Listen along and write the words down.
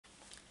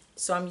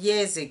Some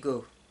years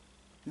ago,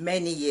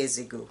 many years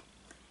ago,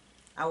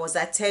 I was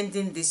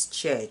attending this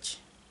church.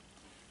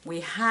 We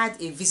had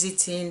a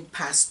visiting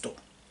pastor.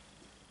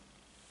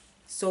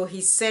 So he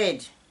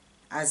said,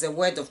 as a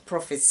word of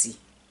prophecy,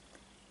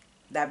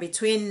 that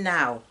between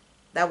now,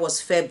 that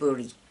was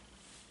February,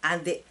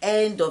 and the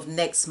end of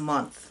next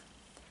month,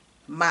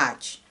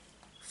 March,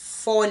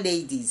 4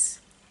 ladies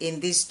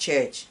in this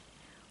church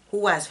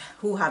who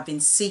have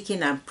been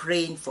seeking and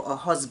praying for a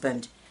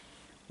husband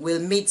will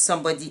meet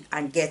somebody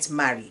and get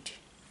married.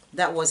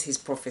 That was his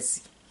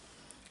prophecy.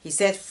 He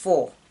said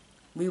 4.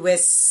 We were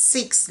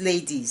 6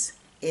 ladies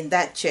in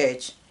that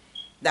church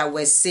that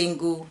were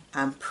single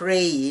and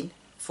praying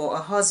for a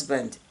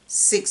husband.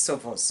 6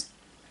 of us.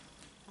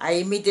 I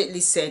immediately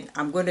said,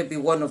 I'm going to be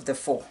one of the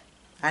 4.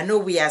 I know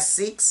we are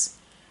 6,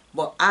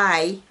 but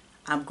I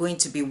am going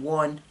to be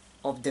one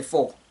of the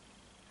 4.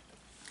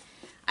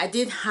 I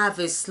did have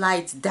a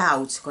slight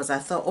doubt because I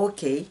thought,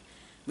 okay,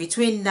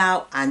 between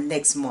now and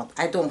next month,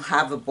 I don't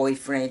have a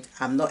boyfriend.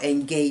 I'm not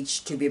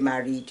engaged to be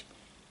married.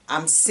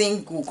 I'm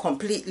single,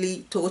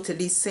 completely,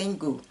 totally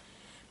single.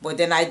 But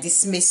then I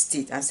dismissed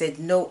it and said,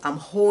 no, I'm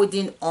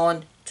holding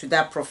on to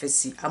that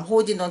prophecy. I'm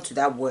holding on to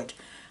that word.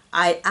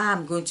 I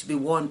am going to be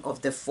one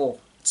of the 4.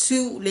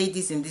 2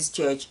 ladies in this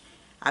church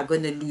are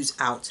going to lose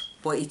out,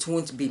 but it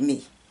won't be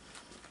me.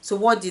 So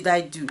what did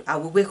I do? I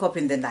will wake up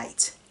in the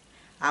night.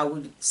 I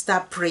will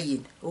start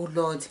praying. Oh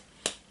Lord,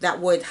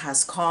 that word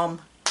has come,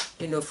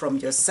 from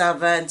your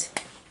servant.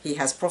 He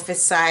has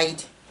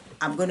prophesied.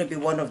 I'm going to be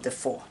one of the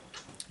 4.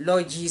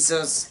 Lord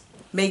Jesus,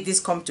 make this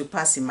come to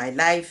pass in my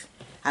life.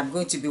 I'm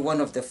going to be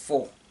one of the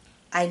 4.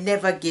 I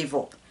never gave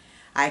up.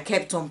 I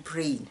kept on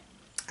praying.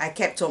 I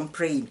kept on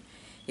praying.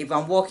 If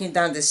I'm walking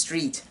down the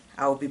street,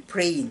 I will be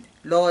praying,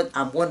 Lord,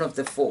 I'm one of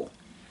the 4.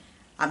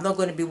 I'm not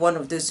going to be one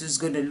of those who's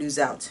going to lose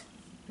out.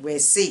 We're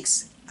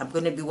 6. I'm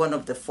going to be one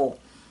of the 4.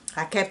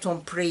 I kept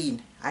on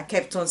praying. I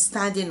kept on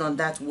standing on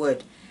that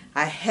word.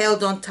 I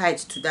held on tight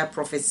to that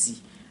prophecy.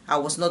 I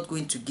was not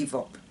going to give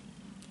up.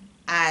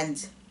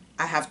 And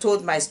I have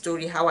told my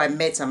story, how I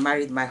met and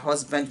married my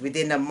husband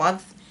within a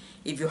month.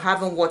 If you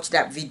haven't watched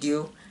that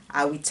video,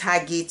 I will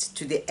tag it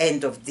to the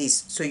end of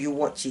this so you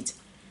watch it.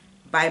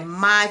 By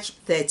March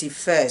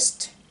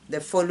 31st,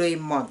 the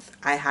following month,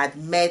 I had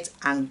met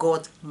and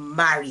got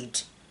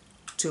married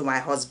to my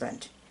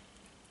husband.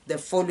 The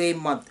following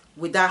month,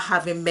 without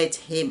having met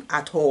him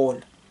at all,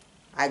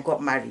 I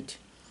got married.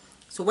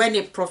 So when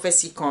a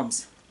prophecy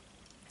comes,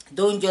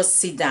 don't just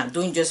sit down,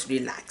 don't just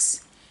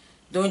relax.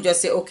 Don't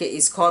just say, okay,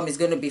 it's come, it's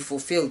going to be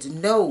fulfilled.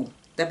 No,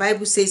 the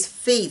Bible says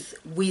faith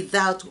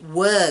without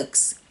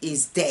works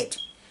is dead.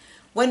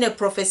 When a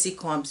prophecy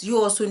comes, you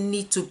also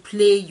need to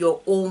play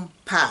your own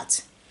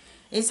part.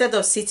 Instead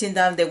of sitting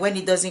down there when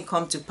it doesn't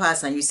come to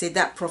pass and you say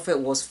that prophet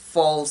was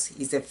false,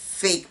 he's a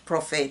fake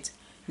prophet.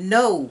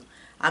 No,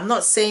 I'm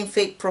not saying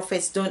fake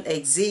prophets don't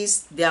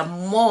exist. There are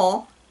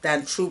more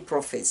than true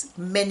prophets,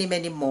 many,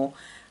 many more,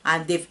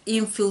 and they've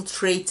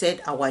infiltrated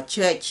our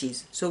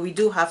churches. So we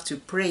do have to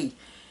pray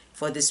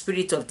for the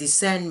spirit of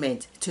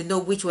discernment to know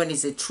which one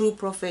is a true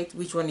prophet,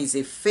 which one is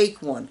a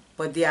fake one.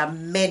 But there are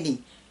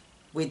many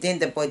within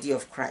the body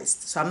of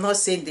Christ. So I'm not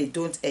saying they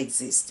don't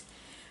exist.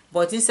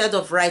 But instead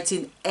of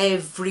writing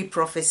every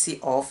prophecy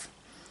off,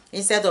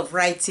 instead of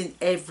writing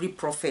every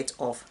prophet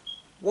off,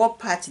 what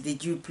part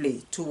did you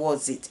play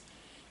towards it?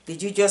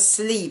 Did you just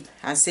sleep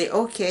and say,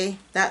 okay,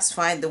 that's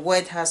fine, the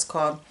word has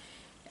come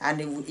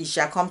and it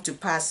shall come to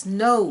pass?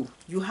 No,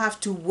 you have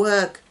to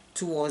work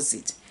towards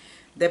it.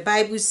 The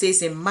Bible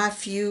says in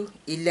Matthew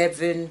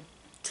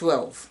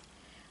 11:12,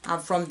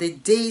 and from the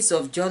days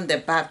of John the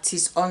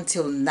Baptist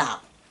until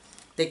now,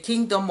 the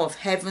kingdom of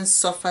heaven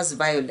suffers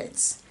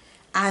violence,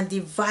 and the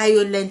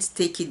violent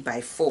take it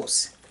by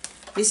force.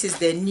 This is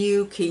the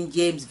New King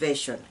James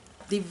Version.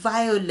 The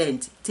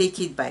violent take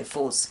it by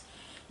force.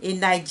 In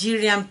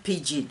Nigerian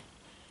pidgin,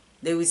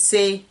 they will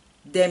say,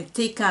 them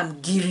take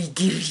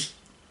GiriGiri.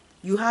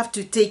 You have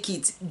to take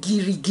it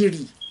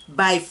GiriGiri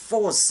by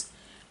force.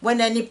 When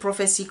any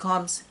prophecy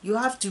comes, you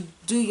have to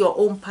do your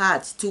own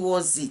part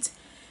towards it.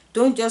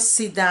 Don't just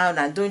sit down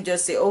and don't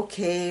just say,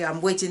 okay,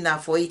 I'm waiting now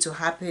for it to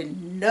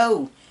happen.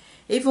 No.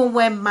 Even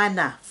when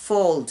manna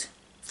fell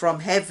from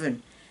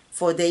heaven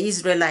for the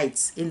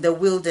Israelites in the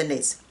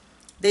wilderness,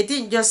 they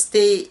didn't just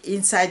stay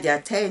inside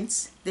their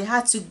tents. They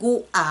had to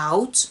go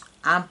out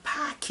and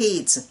pack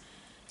it.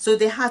 So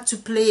they had to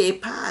play a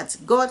part.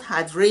 God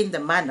had rained the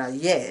manna,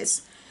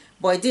 yes,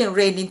 but it didn't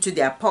rain into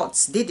their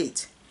pots, did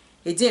it?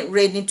 It didn't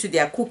rain into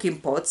their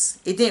cooking pots.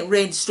 It didn't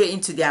rain straight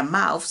into their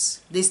mouths.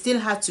 They still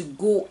had to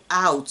go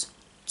out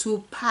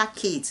to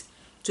pack it,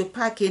 to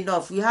pack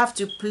enough. We have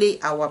to play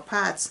our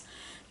parts,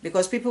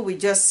 because people will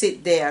just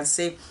sit there and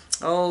say,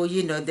 oh,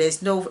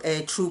 there's no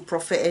true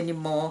prophet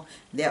anymore.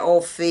 They're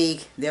all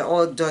fake. They're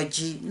all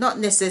dodgy. Not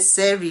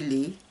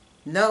necessarily.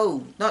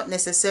 No, not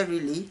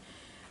necessarily.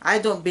 I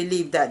don't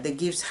believe that the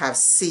gifts have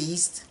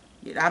ceased.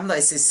 I'm not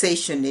a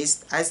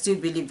cessationist. I still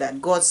believe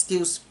that God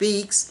still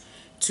speaks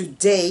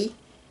today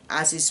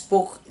as he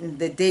spoke in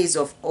the days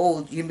of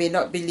old. You may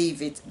not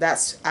believe it.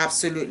 That's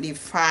absolutely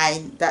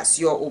fine. That's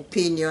your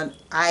opinion.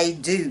 I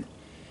do.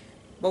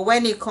 But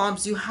when it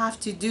comes, you have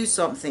to do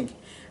something.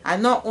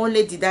 And not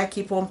only did I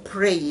keep on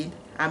praying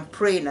and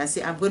praying and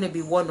say, I'm going to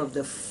be one of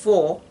the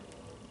 4.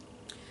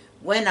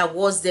 When I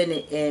was then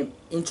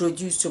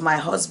introduced to my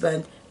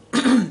husband,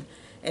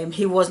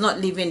 he was not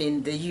living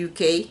in the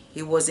UK.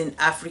 He was in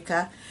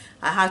Africa.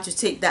 I had to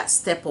take that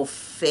step of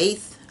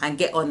faith and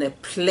get on a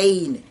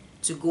plane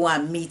to go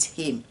and meet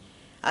him.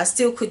 I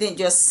still couldn't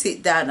just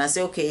sit down and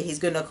say, okay, he's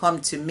going to come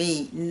to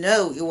me.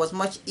 No, it was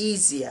much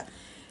easier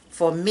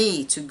for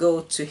me to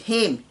go to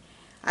him.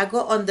 I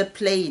got on the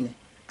plane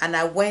and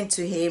I went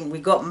to him. We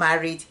got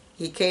married.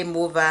 He came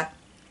over.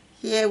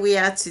 Here we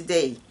are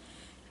today.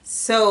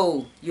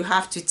 So you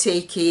have to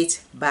take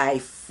it by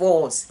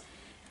force.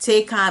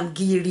 Take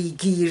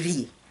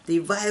GiriGiri. The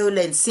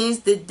violence since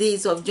the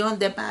days of John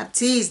the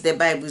Baptist, the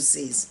Bible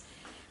says.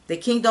 The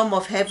kingdom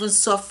of heaven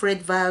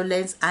suffereth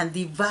violence, and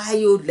the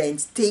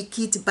violence take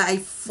it by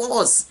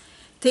force.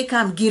 Take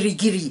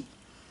GiriGiri.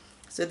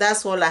 So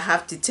that's all I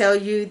have to tell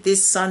you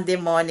this Sunday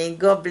morning.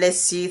 God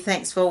bless you.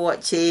 Thanks for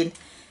watching.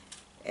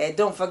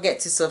 Don't forget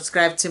to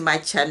subscribe to my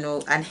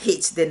channel and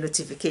hit the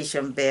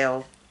notification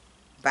bell.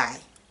 Bye.